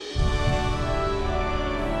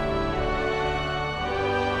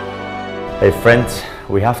Hey friends,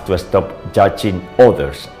 we have to stop judging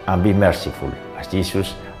others and be merciful, as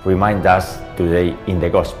Jesus reminds us today in the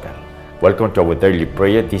Gospel. Welcome to our daily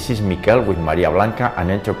prayer. This is Miquel with Maria Blanca, an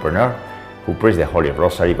entrepreneur who prays the Holy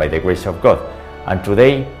Rosary by the grace of God. And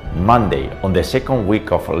today, Monday, on the second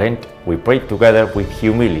week of Lent, we pray together with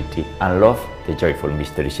humility and love the joyful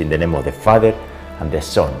mysteries. In the name of the Father, and the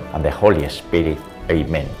Son, and the Holy Spirit.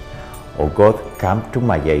 Amen. O God, come to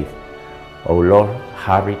my aid. O Lord,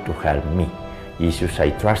 hurry to help me. Jesus, I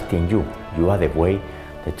trust in you. You are the way,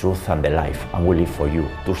 the truth, and the life, and we live for you,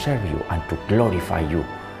 to serve you, and to glorify you.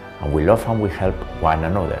 And we love and we help one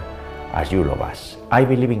another, as you love us. I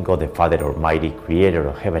believe in God the Father Almighty, creator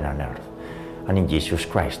of heaven and earth, and in Jesus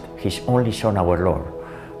Christ, his only Son, our Lord,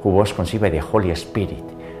 who was conceived by the Holy Spirit,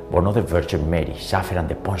 born of the Virgin Mary, suffered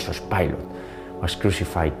under Pontius Pilate, was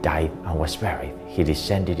crucified, died, and was buried. He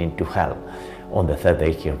descended into hell. On the third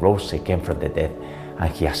day he rose again from the dead, and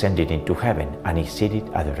he ascended into heaven, and is seated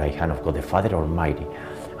at the right hand of God the Father Almighty.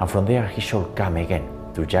 And from there he shall come again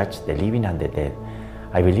to judge the living and the dead.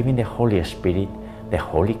 I believe in the Holy Spirit, the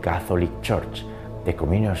Holy Catholic Church, the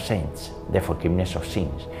communion of saints, the forgiveness of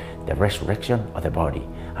sins, the resurrection of the body,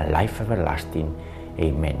 and life everlasting.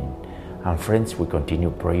 Amen. And friends, we continue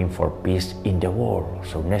praying for peace in the world,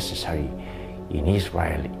 so necessary, in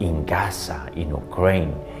Israel, in Gaza, in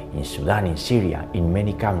Ukraine, in Sudan, in Syria, in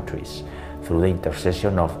many countries, through the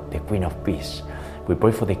intercession of the Queen of Peace. We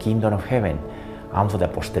pray for the Kingdom of Heaven and for the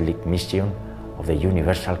apostolic mission of the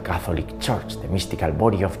Universal Catholic Church, the mystical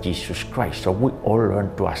body of Jesus Christ. So we all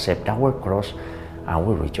learn to accept our cross, and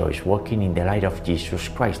we rejoice walking in the light of Jesus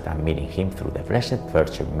Christ and meeting him through the Blessed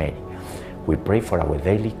Virgin Mary. We pray for our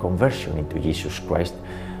daily conversion into Jesus Christ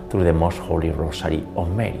through the Most Holy Rosary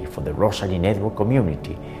of Mary, for the Rosary Network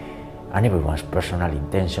community, and everyone's personal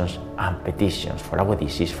intentions and petitions, for our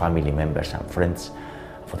deceased family members and friends,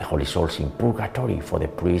 for the holy souls in purgatory, for the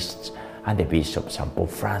priests and the bishops and Pope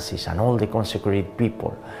Francis and all the consecrated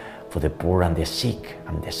people, for the poor and the sick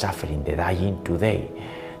and the suffering, the dying today,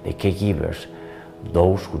 the caregivers,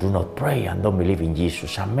 those who do not pray and don't believe in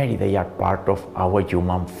Jesus and Mary. They are part of our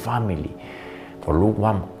human family. For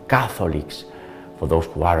lukewarm Catholics, for those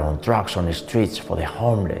who are on drugs on the streets, for the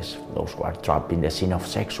homeless, for those who are trapped in the sin of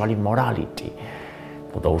sexual immorality,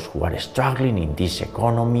 for those who are struggling in this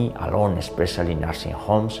economy alone, especially in nursing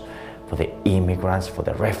homes, for the immigrants, for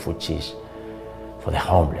the refugees, for the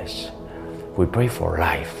homeless. We pray for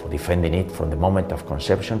life, for defending it from the moment of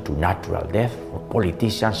conception to natural death, for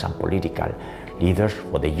politicians and political leaders,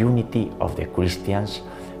 for the unity of the Christians,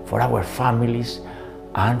 for our families,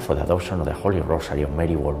 and for the adoption of the Holy Rosary of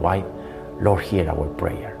Mary worldwide. Lord, hear our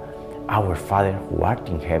prayer. Our Father, who art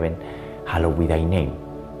in heaven, hallowed be thy name.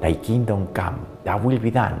 Thy kingdom come, thy will be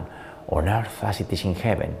done, on earth as it is in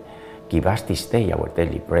heaven. Give us this day our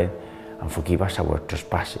daily bread, and forgive us our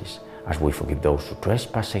trespasses, as we forgive those who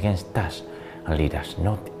trespass against us. And lead us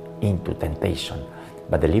not into temptation,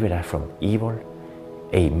 but deliver us from evil.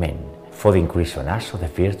 Amen. For the increase on us of the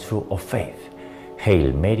virtue of faith.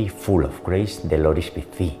 Hail Mary, full of grace, the Lord is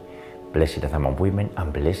with thee. Blessed art thou among women,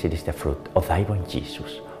 and blessed is the fruit of thy womb,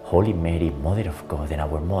 Jesus. Holy Mary, Mother of God and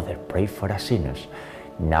our Mother, pray for us sinners,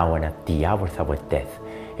 now and at the hour of our death.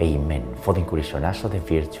 Amen. For the increase on us of the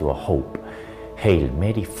virtue of hope. Hail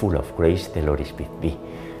Mary, full of grace, the Lord is with thee.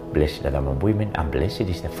 Blessed art thou among women, and blessed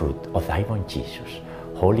is the fruit of thy womb, Jesus.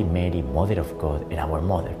 Holy Mary, Mother of God and our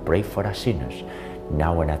Mother, pray for us sinners,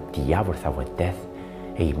 now and at the hour of our death.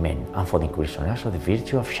 Amen. And for the increase on us of the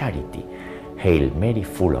virtue of charity. Hail Mary,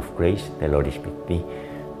 full of grace, the Lord is with thee.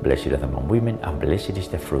 Blessed art thou among women, and blessed is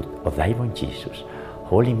the fruit of thy womb, Jesus.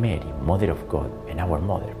 Holy Mary, Mother of God and our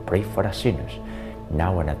Mother, pray for us sinners,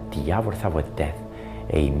 now and at the hour of our death.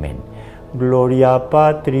 Amen. Gloria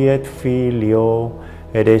Patri et Filio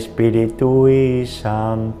et Spiritui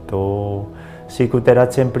Sancto, sic ut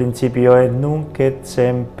erat in principio et nunc et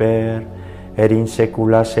semper, et in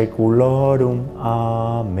saecula saeculorum.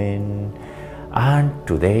 Amen. And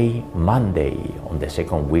today, Monday, on the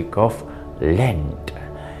second week of Lent,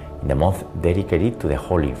 in the month dedicated to the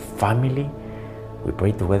Holy Family, we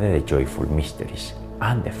pray together the joyful mysteries.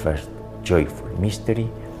 And the first joyful mystery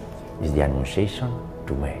is the Annunciation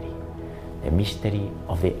to Mary, the mystery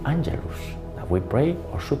of the Angelus, that we pray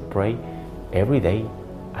or should pray every day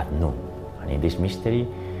at noon. And in this mystery,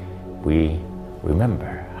 we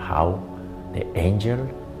remember how the angel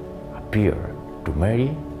appeared to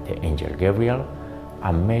Mary, the angel Gabriel,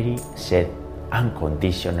 and Mary said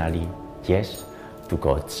unconditionally yes to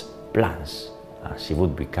God's plans. She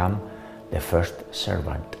would become the first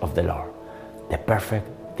servant of the Lord, the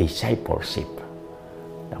perfect discipleship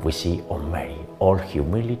that we see on Mary, all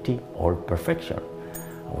humility, all perfection.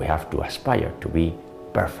 We have to aspire to be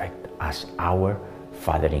perfect as our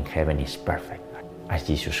Father in heaven is perfect, as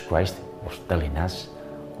Jesus Christ was telling us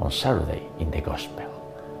on Saturday in the Gospel.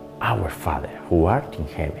 Our Father, who art in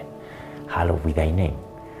heaven, hallowed be thy name.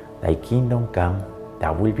 Thy kingdom come,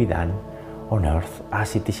 thy will be done, on earth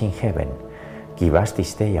as it is in heaven. Give us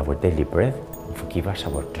this day our daily bread, and forgive us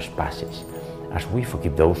our trespasses, as we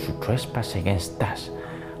forgive those who trespass against us.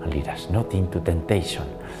 And lead us not into temptation,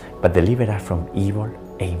 but deliver us from evil.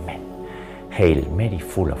 Amen. Hail Mary,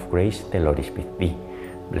 full of grace, the Lord is with thee.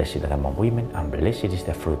 Blessed art thou among women, and blessed is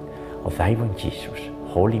the fruit of thy womb, Jesus.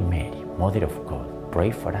 Holy Mary, Mother of God,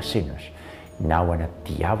 pray for us sinners, now and at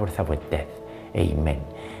the hour of our death. Amen.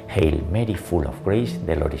 Hail Mary, full of grace,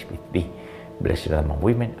 the Lord is with thee. Blessed art thou among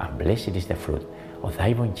women, and blessed is the fruit of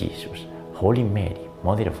thy womb, Jesus. Holy Mary,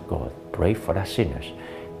 Mother of God, pray for us sinners,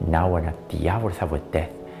 now and at the hour of our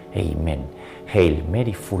death. Amen. Hail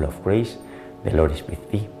Mary, full of grace, the Lord is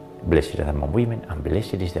with thee. Blessed art thou among women, and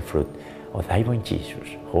blessed is the fruit of thy womb, Jesus.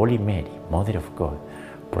 Holy Mary, Mother of God,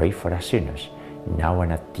 pray for us sinners, now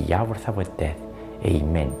and at the hour of our death.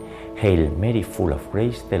 Amen. Hail Mary, full of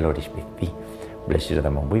grace, the Lord is with thee. Blessed art thou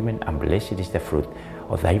among women, and blessed is the fruit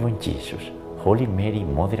of thy womb, Jesus. Holy Mary,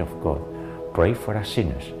 Mother of God, pray for us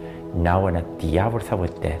sinners, now and at the hour of our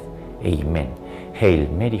death. Amen. Hail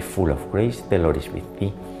Mary, full of grace, the Lord is with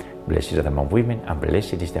thee. Blessed art thou among women, and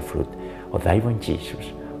blessed is the fruit of thy womb, Jesus.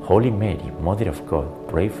 Holy Mary, Mother of God,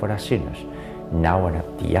 pray for us sinners, now and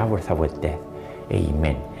at the hour of our death.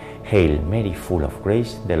 Amen. Hail Mary, full of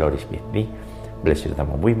grace, the Lord is with thee. Blessed art thou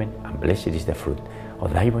among women, and blessed is the fruit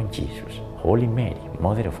of thy womb, Jesus. Holy Mary,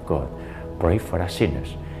 Mother of God, pray for us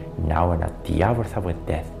sinners, now and at the hour of our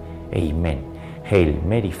death. Amen. Hail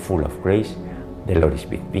Mary, full of grace, the Lord is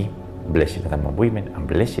with thee. Blessed art thou among women, and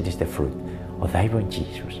blessed is the fruit of thy womb,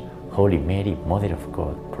 Jesus. Holy Mary, Mother of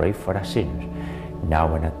God, pray for us sinners,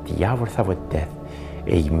 now and at the hour of our death.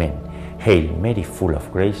 Amen. Hail Mary, full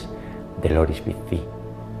of grace, the Lord is with thee.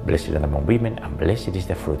 Blessed art thou among women, and blessed is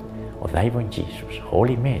the fruit of thy womb, Jesus.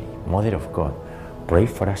 Holy Mary, Mother of God, pray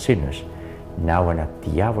for us sinners, now and at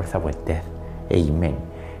the hour of our death. Amen.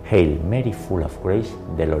 Hail Mary, full of grace,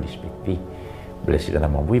 the Lord is with thee. Blessed art thou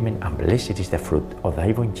among women, and blessed is the fruit of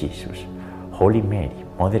thy womb, Jesus. Holy Mary,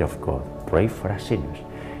 Mother of God, pray for us sinners,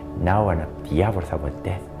 now and at the hour of our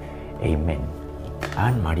death. Amen.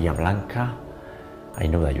 And Maria Blanca, I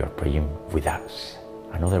know that you are praying with us.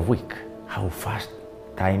 Another week. How fast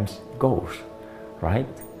times goes, right?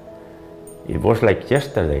 It was like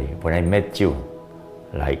yesterday when I met you,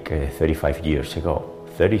 like 35 years ago.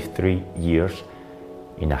 33 years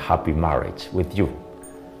in a happy marriage with you.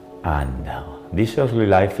 And this earthly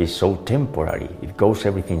life is so temporary. It goes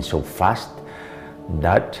everything so fast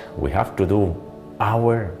that we have to do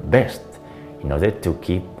our best in order to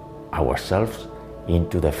keep ourselves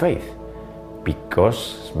into the faith.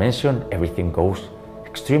 Because, as mentioned, everything goes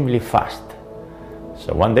extremely fast.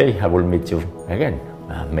 So one day I will meet you again,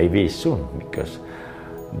 maybe soon, because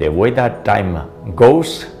the way that time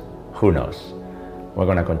goes, who knows? We're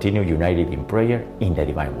going to continue united in prayer in the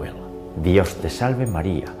divine will. Dios te salve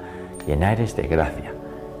María, llena eres de gracia.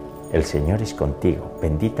 El Señor es contigo,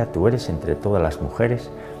 bendita tú eres entre todas las mujeres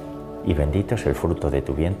y bendito es el fruto de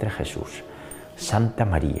tu vientre Jesús. Santa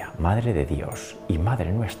María, Madre de Dios y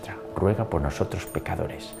Madre nuestra, ruega por nosotros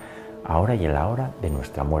pecadores, ahora y en la hora de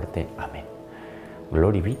nuestra muerte. Amén.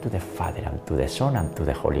 Glory be to the Father, and to the Son, and to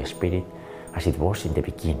the Holy Spirit, as it was in the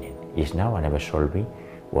beginning, is now, and ever shall be,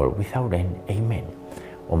 world without end. Amen.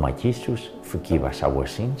 O my Jesus, forgive us our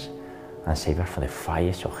sins, and save us from the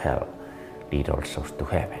fires of hell. Lead all souls to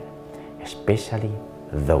heaven, especially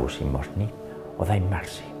those in most need of thy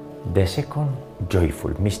mercy. The second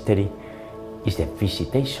joyful mystery is the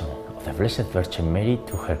visitation of the Blessed Virgin Mary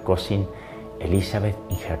to her cousin Elizabeth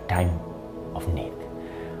in her time of need.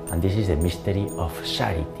 And this is the mystery of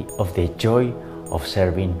charity, of the joy of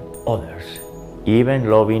serving others,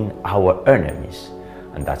 even loving our enemies.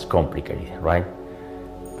 And that's complicated, right?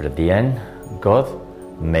 But at the end, God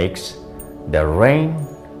makes the rain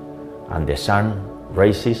and the sun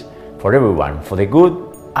raises for everyone, for the good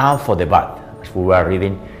and for the bad, as we were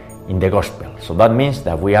reading in the Gospel. So that means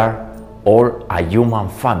that we are all a human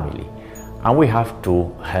family, and we have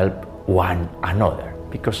to help one another,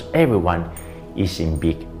 because everyone is in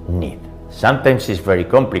big need. Sometimes it's very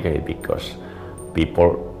complicated because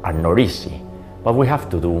people are not easy, but we have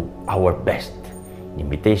to do our best. In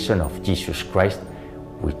imitation of Jesus Christ,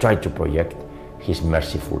 we try to project his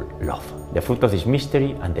merciful love. The fruit of this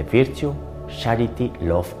mystery and the virtue, charity,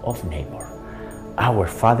 love of neighbor. Our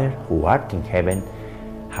Father, who art in heaven,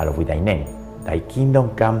 hallowed be thy name. Thy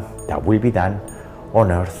kingdom come, thy will be done,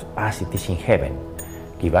 on earth as it is in heaven.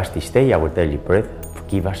 Give us this day our daily bread.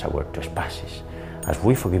 Forgive us our trespasses, as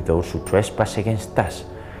we forgive those who trespass against us.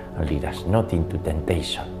 And lead us not into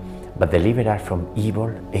temptation, but deliver us from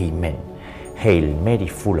evil. Amen. Hail Mary,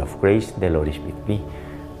 full of grace, the Lord is with thee.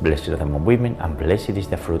 Blessed art thou among women, and blessed is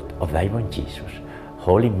the fruit of thy womb, Jesus.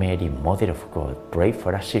 Holy Mary, Mother of God, pray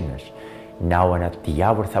for us sinners, now and at the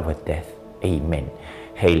hour of our death. Amen.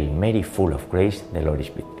 Hail Mary, full of grace, the Lord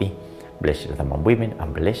is with thee. Blessed art thou among women,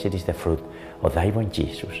 and blessed is the fruit of thy womb,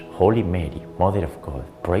 Jesus. Holy Mary, Mother of God,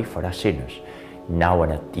 pray for us sinners, now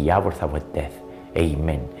and at the hour of our death.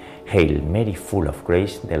 Amen. Hail Mary, full of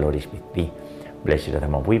grace, the Lord is with thee. Blessed art thou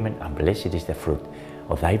among women, and blessed is the fruit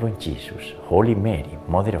of thy womb, Jesus. Holy Mary,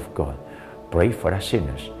 Mother of God, pray for us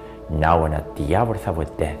sinners, now and at the hour of our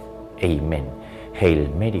death. Amen. Hail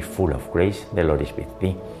Mary, full of grace, the Lord is with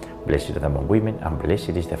thee. Blessed art thou among women, and blessed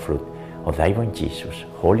is the fruit of thy womb, Jesus.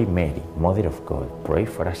 Holy Mary, Mother of God, pray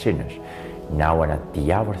for us sinners, now and at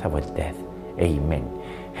the hour of our death. Amen.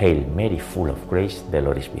 Hail Mary, full of grace, the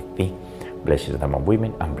Lord is with thee. Blessed art thou among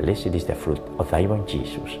women, and blessed is the fruit of thy womb,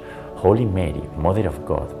 Jesus. Holy Mary, Mother of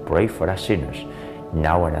God, pray for us sinners,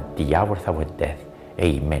 now and at the hour of our death.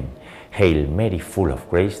 Amen. Hail Mary, full of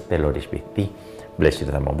grace, the Lord is with thee. Blessed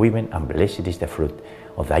art thou among women, and blessed is the fruit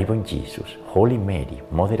of thy womb, Jesus. Holy Mary,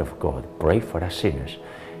 Mother of God, pray for us sinners,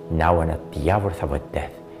 now and at the hour of our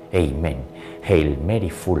death. Amen. Hail Mary,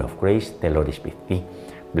 full of grace, the Lord is with thee.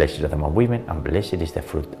 Blessed art thou among women, and blessed is the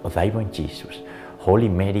fruit of thy womb, Jesus. Holy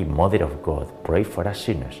Mary, Mother of God, pray for us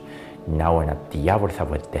sinners, now and at the hour of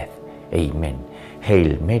our death. Amen.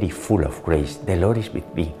 Hail Mary, full of grace, the Lord is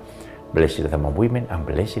with thee. Blessed art thou among women, and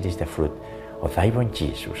blessed is the fruit of thy womb,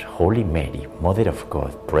 Jesus. Holy Mary, Mother of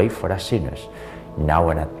God, pray for us sinners, now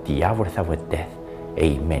and at the hour of our death.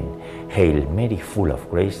 Amen. Hail Mary, full of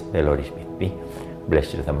grace, the Lord is with thee.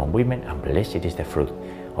 Blessed art thou among women, and blessed is the fruit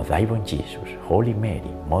of thy womb, Jesus. Holy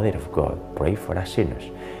Mary, Mother of God, pray for us sinners,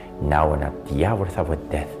 now and at the hour of our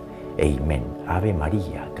death. Amen. Ave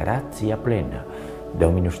Maria, gratia plena,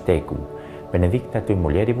 Dominus tecum, benedicta tu in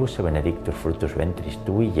mulieribus, et benedictus fructus ventris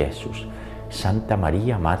tui, Iesus. Santa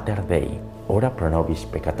Maria, Mater Dei, ora pro nobis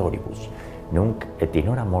peccatoribus, nunc et in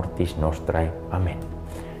hora mortis nostrae. Amen.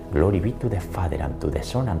 Glory be to the Father, and to the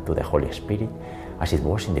Son, and to the Holy Spirit, as it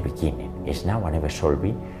was in the beginning, is now, and ever shall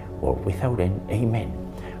be, world without end. Amen.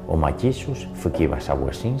 O my Jesus, forgive us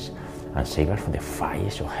our sins, and save us from the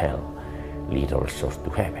fires of hell. Lead all souls to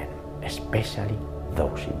heaven, especially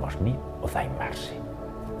those in most need of thy mercy.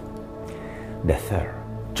 The third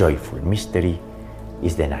joyful mystery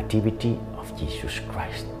is the Nativity of Jesus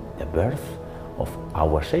Christ, the birth of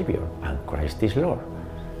our Savior, and Christ is Lord.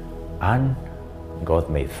 And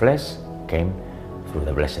God made flesh came through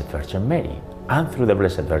the Blessed Virgin Mary, and through the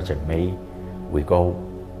Blessed Virgin Mary we go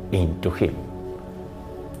into Him.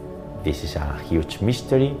 This is a huge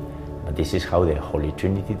mystery, but this is how the Holy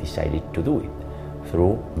Trinity decided to do it,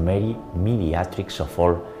 through Mary, mediatrix of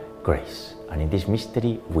all grace. And in this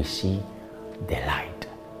mystery we see the light.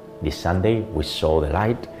 This Sunday we saw the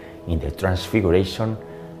light in the Transfiguration,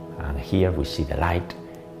 and here we see the light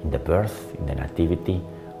in the birth, in the Nativity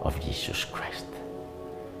of Jesus Christ.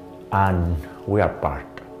 And we are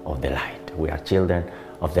part of the light. We are children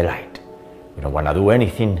of the light. We don't want to do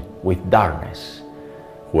anything with darkness.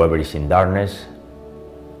 Whoever is in darkness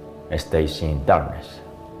stays in darkness.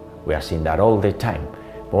 We are seeing that all the time.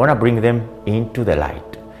 We want to bring them into the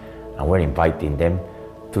light, and we're inviting them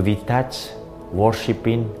to detach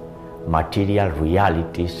worshipping material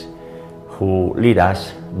realities who lead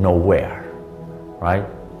us nowhere, right?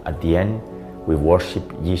 At the end, we worship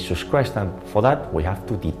Jesus Christ, and for that we have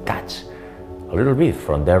to detach a little bit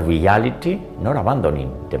from their reality, not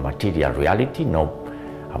abandoning the material reality, not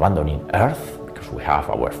abandoning earth, because we have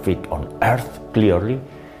our feet on earth clearly,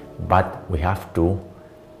 but we have to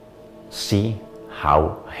see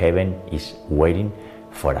how heaven is waiting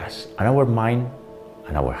for us. And our mind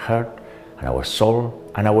and our heart and our soul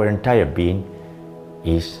and our entire being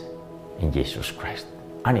is in Jesus Christ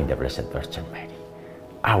and in the Blessed Virgin Mary.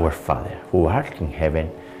 Our Father, who art in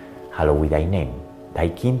heaven, hallowed be thy name. Thy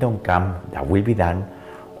kingdom come, thy will be done,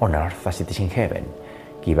 on earth as it is in heaven.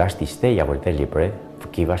 Give us this day our daily bread.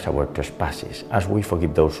 Forgive us our trespasses, as we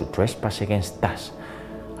forgive those who trespass against us.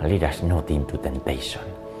 And lead us not into temptation,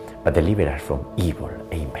 but deliver us from evil.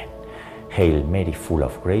 Amen. Hail Mary, full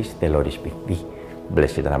of grace, the Lord is with thee.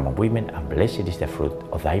 Blessed art thou among women, and blessed is the fruit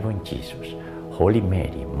of thy womb, Jesus. Holy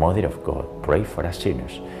Mary, Mother of God, pray for us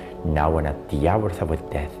sinners, now and at the hour of our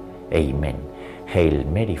death. Amen. Hail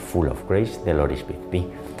Mary, full of grace, the Lord is with thee.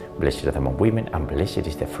 Blessed art thou among women, and blessed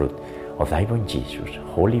is the fruit of thy womb, Jesus.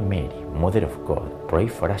 Holy Mary, Mother of God, pray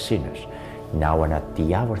for us sinners, now and at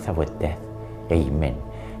the hour of our death. Amen.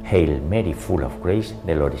 Hail Mary, full of grace,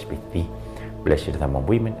 the Lord is with thee. Blessed art thou among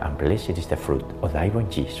women, and blessed is the fruit of thy womb,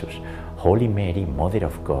 Jesus. Holy Mary, Mother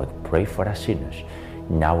of God, pray for us sinners,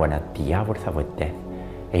 now and at the hour of our death.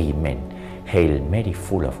 Amen. Hail Mary,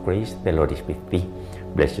 full of grace, the Lord is with thee.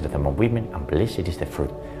 Blessed art thou among women, and blessed is the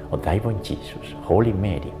fruit of thy womb, Jesus. Holy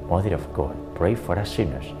Mary, Mother of God, pray for us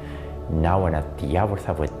sinners, now and at the hour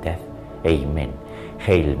of our death. Amen.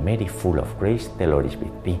 Hail Mary, full of grace, the Lord is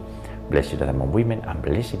with thee. Blessed art thou among women, and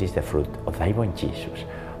blessed is the fruit of thy womb, Jesus.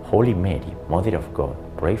 Holy Mary, Mother of God,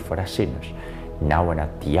 pray for us sinners, now and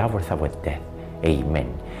at the hour of our death.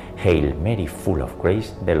 Amen. Hail Mary, full of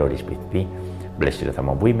grace, the Lord is with thee. Blessed art thou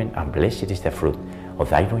among women, and blessed is the fruit of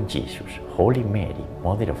thy womb, Jesus. Holy Mary,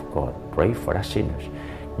 Mother of God, pray for us sinners,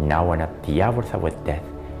 now and at the hour of our death.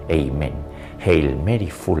 Amen. Hail Mary,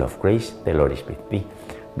 full of grace, the Lord is with thee.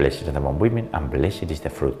 Blessed art thou among women, and blessed is the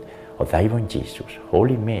fruit of thy womb, Jesus.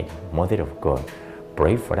 Holy Mary, Mother of God,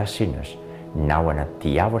 pray for us sinners, now and at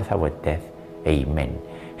the hour of our death. Amen.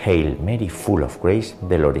 Hail Mary, full of grace,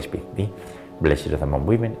 the Lord is with thee. Blessed art thou among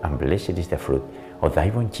women, and blessed is the fruit of thy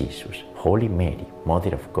womb, Jesus. Holy Mary,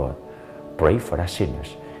 Mother of God, pray for us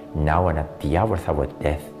sinners, now and at the hour of our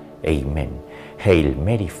death. Amen. Hail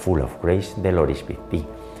Mary, full of grace, the Lord is with thee.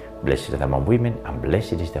 Blessed art thou among women, and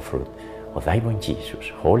blessed is the fruit of thy womb, Jesus.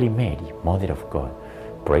 Holy Mary, Mother of God,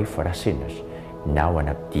 pray for us sinners, now and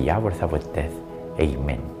at the hour of our death.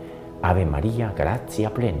 Amen. Ave Maria, gratia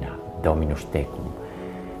plena, Dominus tecum.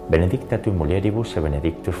 Benedicta tui mulieribus, et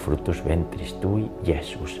benedictus fructus ventris tui,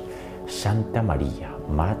 Iesus. Santa Maria,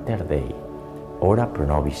 Mater Dei, ora pro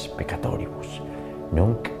nobis peccatoribus,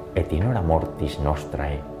 nunc et in hora mortis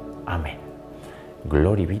nostrae. Amen.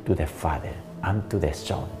 Glory be to the Father, and to the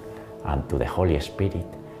Son, and to the Holy Spirit,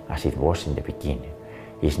 as it was in the beginning,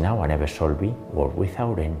 is now, and ever shall be, world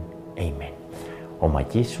without end. Amen. O my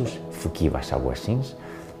Jesus, forgive us our sins,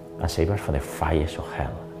 and save us from the fires of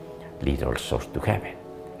hell. Lead all souls to heaven,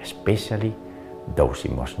 especially those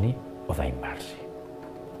in most need of thy mercy.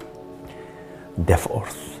 The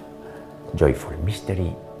fourth joyful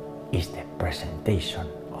mystery is the presentation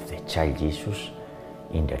of the child Jesus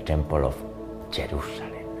in the temple of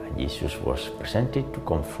Jerusalem. And Jesus was presented to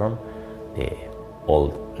confirm the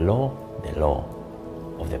old law, the law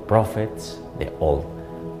of the prophets, the Old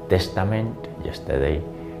Testament. Yesterday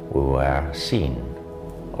we were seeing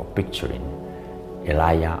or picturing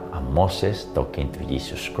Elijah and Moses talking to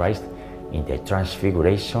Jesus Christ in the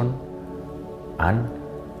Transfiguration, and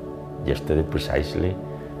yesterday precisely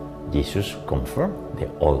Jesus confirmed the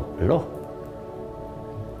old law,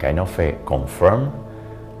 kind of confirmed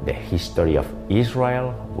the history of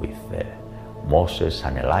Israel with Moses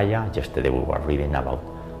and Elijah. Yesterday we were reading about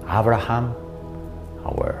Abraham,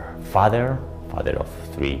 our father of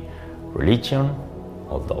three religions,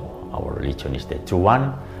 although our religion is the true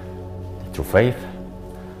one, the true faith.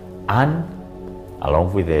 And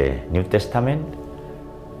along with the New Testament,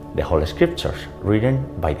 the Holy Scriptures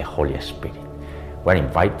written by the Holy Spirit. We're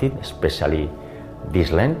invited, especially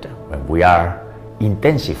this Lent, when we are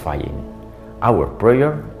intensifying our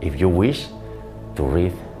prayer, if you wish, to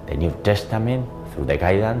read the New Testament through the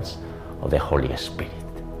guidance of the Holy Spirit.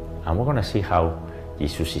 And we're going to see how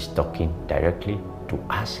Jesus is talking directly to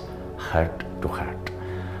us, heart to heart.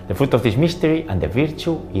 The fruit of this mystery and the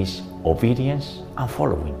virtue is obedience and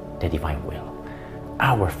following the divine will.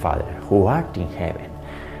 Our Father, who art in heaven,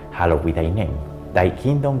 hallowed be thy name. Thy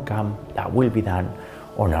kingdom come, thy will be done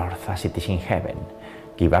on earth as it is in heaven.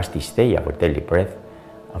 Give us this day our daily bread,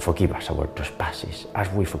 and forgive us our trespasses,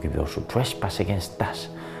 as we forgive those who trespass against us.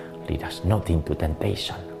 Lead us not into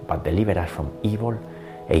temptation, but deliver us from evil.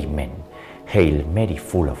 Amen. Hail Mary,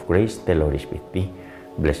 full of grace, the Lord is with thee.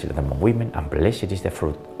 Blessed art thou among women, and blessed is the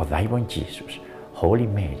fruit of thy womb, Jesus. Holy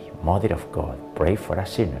Mary, Mother of God, pray for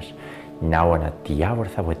us sinners, now and at the hour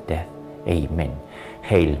of our death. Amen.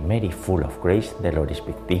 Hail Mary, full of grace, the Lord is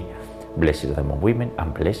with thee. Blessed art thou among women,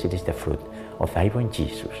 and blessed is the fruit of thy womb,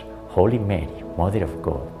 Jesus. Holy Mary, Mother of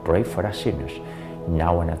God, pray for us sinners,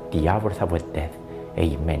 now and at the hour of our death.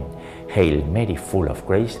 Amen. Hail Mary, full of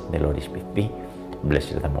grace, the Lord is with thee.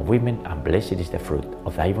 Blessed art thou among women, and blessed is the fruit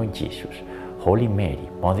of thy womb, Jesus. Holy Mary,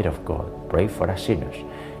 Mother of God, pray for us sinners,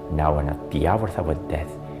 now and at the hour of our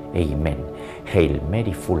death. Amen. Hail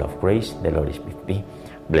Mary, full of grace, the Lord is with thee.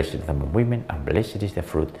 Blessed art thou among women, and blessed is the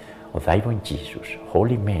fruit of thy womb, Jesus.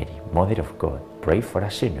 Holy Mary, Mother of God, pray for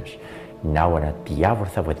us sinners, now and at the hour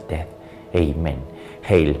of our death. Amen.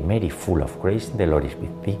 Hail Mary, full of grace, the Lord is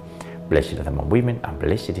with thee. Blessed art thou among women, and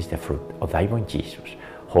blessed is the fruit of thy womb, Jesus.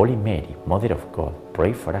 Holy Mary, Mother of God,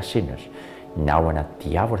 pray for us sinners, now and at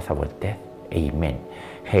the hour of our death. Amen.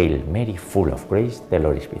 Hail Mary, full of grace, the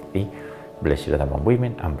Lord is with thee. Blessed art thou among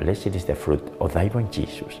women, and blessed is the fruit of thy womb,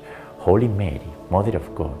 Jesus. Holy Mary, Mother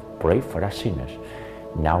of God, pray for us sinners,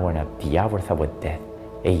 now and at the hour of our death.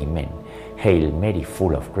 Amen. Hail Mary,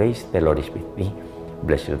 full of grace, the Lord is with thee.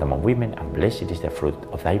 Blessed art thou among women, and blessed is the fruit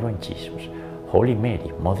of thy womb, Jesus. Holy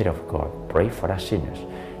Mary, Mother of God, pray for us sinners,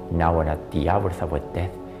 now and at the hour of our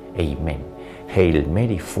death. Amen. Hail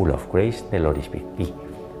Mary, full of grace, the Lord is with thee.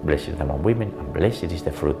 Blessed art thou among women, and blessed is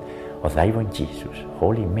the fruit of thy womb, Jesus.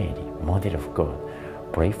 Holy Mary, Mother of God,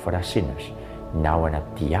 pray for us sinners, now and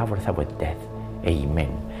at the hour of our death. Amen.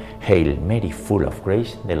 Hail Mary, full of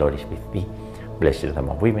grace, the Lord is with thee. Blessed art thou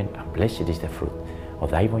among women, and blessed is the fruit of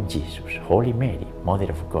thy womb, Jesus. Holy Mary, Mother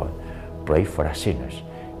of God, pray for us sinners,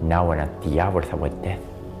 now and at the hour of our death.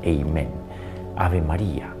 Amen. Ave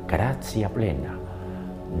Maria, gratia plena,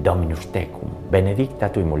 Dominus tecum, benedicta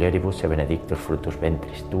tui mulieribus, et benedictus fructus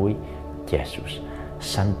ventris tui, Jesus.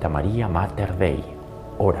 Santa Maria, Mater Dei,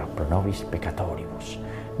 ora pro nobis peccatoribus,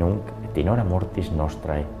 nunc et in hora mortis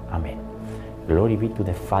nostrae. Amen. Glory be to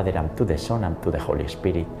the Father, and to the Son, and to the Holy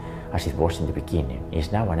Spirit, as it was in the beginning,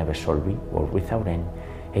 is now, and ever shall be, world without end.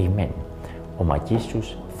 Amen. O my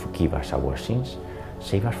Jesus, forgive us our sins,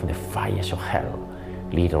 save us from the fires of hell,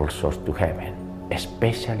 lead all souls to heaven,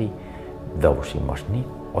 especially those in most need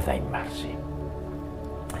of thy mercy.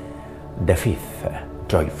 The fifth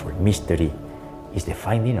joyful mystery is the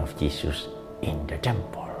finding of Jesus in the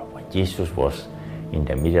temple. When Jesus was in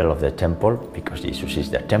the middle of the temple, because Jesus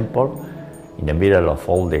is the temple, in the middle of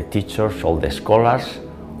all the teachers, all the scholars,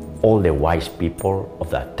 all the wise people of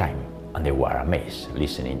that time, and they were amazed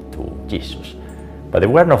listening to Jesus. But they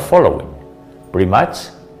were not following, pretty much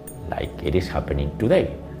like it is happening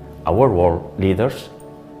today. Our world leaders,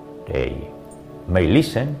 they may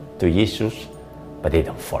listen to Jesus, but they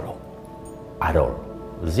don't follow at all.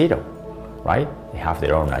 Zero, right? They have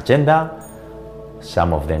their own agenda.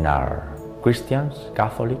 Some of them are Christians,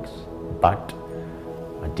 Catholics, but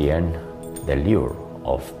at the end, the lure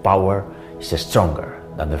of power is stronger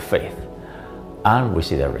than the faith. And we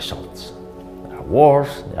see the results. There are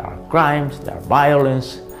wars, there are crimes, there are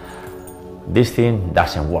violence. This thing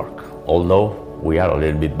doesn't work, although we are a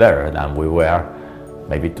little bit better than we were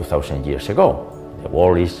maybe 2,000 years ago. The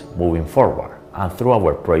world is moving forward, and through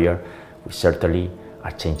our prayer, we certainly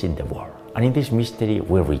are changing the world. And in this mystery,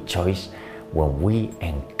 we rejoice when we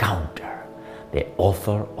encounter the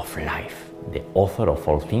author of life, the author of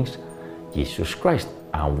all things, Jesus Christ,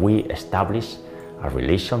 and we establish a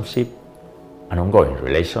relationship, an ongoing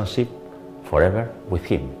relationship forever with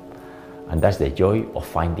Him. And that's the joy of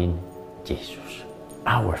finding Jesus.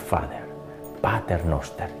 Our Father, Pater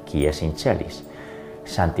noster, qui es in celis,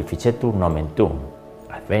 sanctificetur nomen tuum,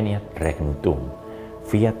 adveniat regnum tuum,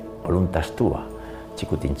 fiat voluntas tua,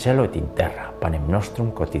 sicut in cielo et in terra. Panem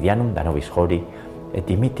nostrum quotidianum da nobis hodie, et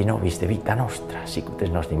dimitti nobis debita nostra, sicut es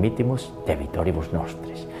nos dimittimus debitoribus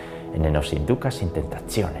nostris. Et ne nos inducas in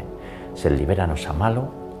tentationem, sed libera-nos a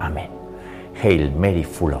malo. Amen. Hail Mary,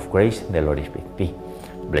 full of grace, the Lord is with thee.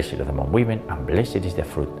 Blessed art thou among women, and blessed is the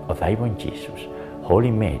fruit of thy womb, Jesus.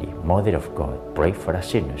 Holy Mary, Mother of God, pray for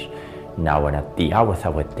us sinners, now and at the hour of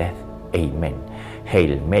our death. Amen.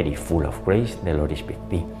 Hail Mary, full of grace, the Lord is with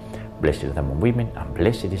thee. Blessed art thou among women, and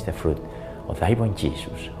blessed is the fruit of thy womb,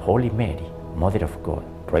 Jesus. Holy Mary, Mother of God,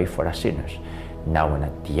 pray for us sinners, now and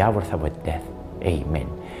at the hour of our death. Amen.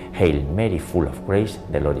 Hail Mary, full of grace,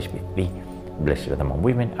 the Lord is with thee. Blessed art thou among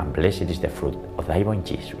women, and blessed is the fruit of thy womb,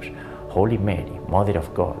 Jesus. Holy Mary, Mother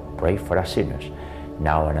of God, pray for us sinners,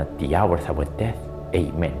 now and at the hour of our death.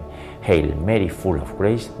 Amen. Hail Mary, full of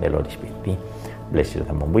grace, the Lord is with thee. Blessed art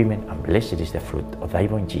thou among women, and blessed is the fruit of thy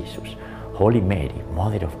womb, Jesus. Holy Mary,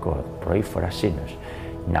 Mother of God, pray for us sinners,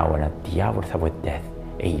 now and at the hour of our death.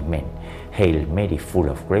 Amen. Hail Mary, full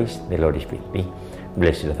of grace, the Lord is with thee.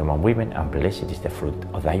 Blessed art thou among women, and blessed is the fruit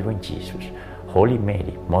of thy womb, Jesus. Holy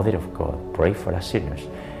Mary, Mother of God, pray for us sinners,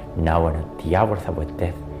 now and at the hour of our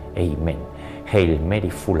death. Amen. Hail Mary,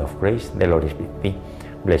 full of grace, the Lord is with thee.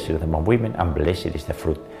 Blessed art thou among women, and blessed is the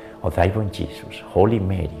fruit of thy womb, Jesus. Holy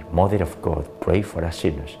Mary, Mother of God, pray for us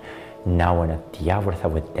sinners, now and at the hour of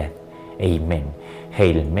our death. Amen.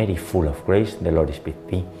 Hail Mary, full of grace, the Lord is with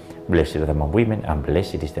thee. Blessed art thou among women, and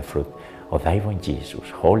blessed is the fruit of thy womb, Jesus.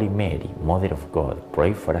 Holy Mary, Mother of God,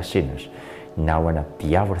 pray for us sinners, now and at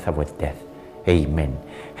the hour of our death. Amen.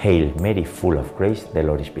 Hail Mary, full of grace, the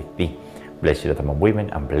Lord is with thee. Blessed art thou among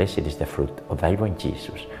women, and blessed is the fruit of thy womb,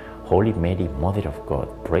 Jesus. Holy Mary, Mother of God,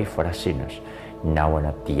 pray for us sinners, now and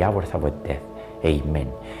at the hour of our death.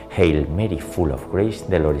 Amen. Hail Mary, full of grace,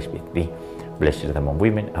 the Lord is with thee. Blessed art thou among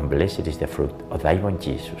women, and blessed is the fruit of thy womb,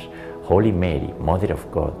 Jesus. Holy Mary, Mother of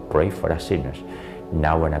God, pray for us sinners,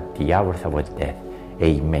 now and at the hour of our death.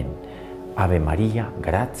 Amen. Ave Maria,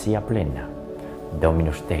 gratia plena,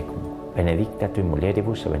 Dominus tecum, benedicta tui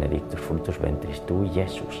mulieribus, benedictus fructus ventris tui,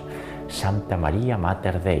 Iesus. Sancta Maria,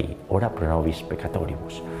 Mater Dei, ora pro nobis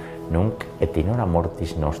peccatoribus, nunc et in hora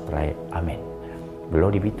mortis nostrae. Amen.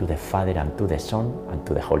 Glory be to the Father, and to the Son, and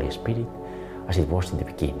to the Holy Spirit, as it was in the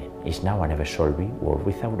beginning, is now, and ever shall be, world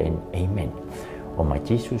without end. Amen. O my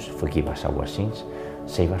Jesus, forgive us our sins,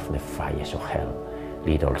 save us from the fires of hell,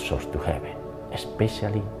 lead all souls to heaven,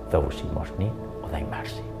 especially those in most need of thy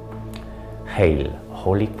mercy. Hail,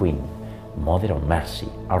 Holy Queen, Mother of Mercy,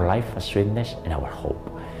 our life and sweetness and our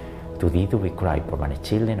hope. To thee do we cry, poor many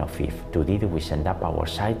children of Eve. To thee do we send up our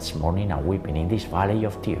sighs, mourning and weeping in this valley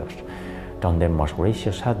of tears. Turn then, most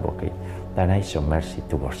gracious Advocate, thine eyes of mercy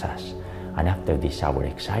towards us, and after this our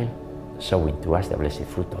exile, show unto us the blessed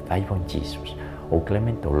fruit of thy womb, Jesus. O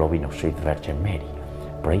clement, O loving, O sweet Virgin Mary,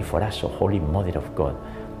 pray for us, O Holy Mother of God,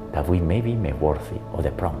 that we may be made worthy of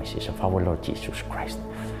the promises of our Lord Jesus Christ.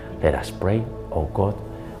 Let us pray, O God,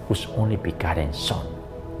 whose only begotten Son,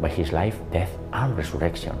 by his life, death, and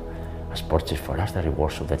resurrection, has purchased for us the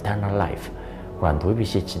rewards of the eternal life, grant, we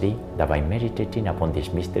beseech thee, that by meditating upon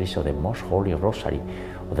these mysteries of the most holy Rosary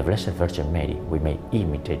of the Blessed Virgin Mary, we may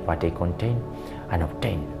imitate what they contain and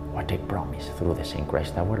obtain what they promise, through the same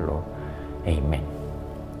Christ our Lord. Amen.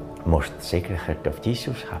 Most Sacred Heart of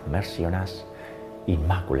Jesus, have mercy on us.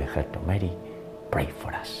 Immaculate Heart of Mary, pray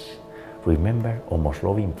for us. Remember, O most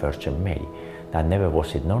loving Virgin Mary, that never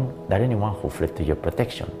was it known that anyone who fled to your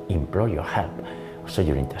protection, implored your help, so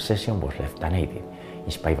your intercession was left unaided.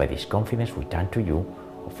 Inspired by this confidence, we turn to you,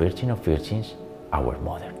 O Virgin of Virgins, our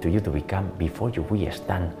Mother. To you do we come, before you we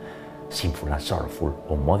stand, sinful and sorrowful.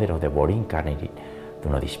 O Mother of the Word incarnated, do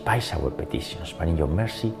not despise our petitions, but in your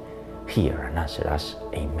mercy, hear and answer us.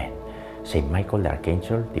 Amen. Saint Michael the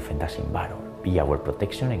Archangel, defend us in battle. Be our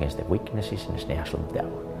protection against the weaknesses and snares of the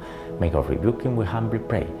devil. May God rebuke him, we humbly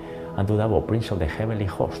pray. And do thou, O Prince of the heavenly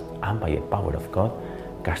host, and by the power of God,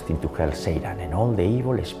 cast into hell Satan and all the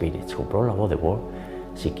evil spirits who prowl about the world,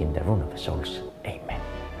 seeking the ruin of the souls. Amen.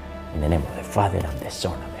 In the name of the Father, and the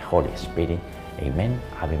Son, and the Holy Spirit. Amen.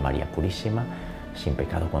 Ave Maria Purísima, sin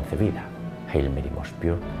pecado concebida. Hail Mary, most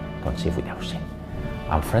pure, conceived without sin.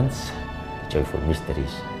 And friends, the joyful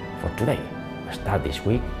mysteries for today. We start this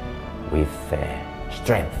week with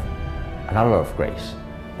strength and a lot of grace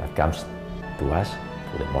that comes to us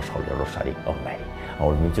through the Most Holy Rosary of Mary. I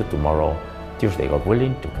will meet you tomorrow, Tuesday, God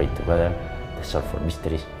willing, to pray together the Sorrowful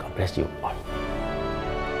Mysteries. God bless you all.